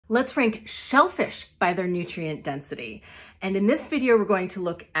Let's rank shellfish by their nutrient density. And in this video, we're going to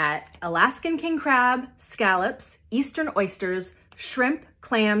look at Alaskan king crab, scallops, eastern oysters, shrimp,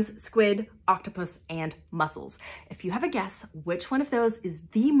 clams, squid, octopus, and mussels. If you have a guess which one of those is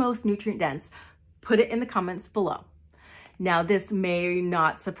the most nutrient dense, put it in the comments below. Now, this may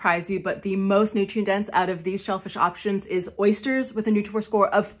not surprise you, but the most nutrient dense out of these shellfish options is oysters with a Nutrivore score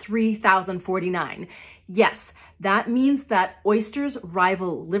of 3,049. Yes, that means that oysters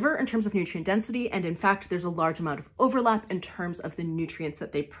rival liver in terms of nutrient density, and in fact, there's a large amount of overlap in terms of the nutrients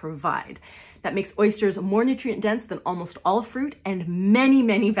that they provide. That makes oysters more nutrient dense than almost all fruit and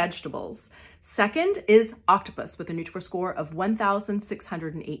many vegetables. Second is octopus with a Nutrivore score of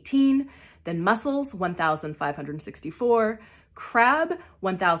 1,618, then mussels, 1,564, crab,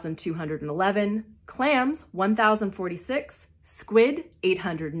 1,211, clams, 1,046, squid,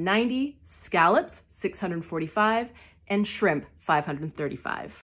 890, scallops, 645, and shrimp, 535.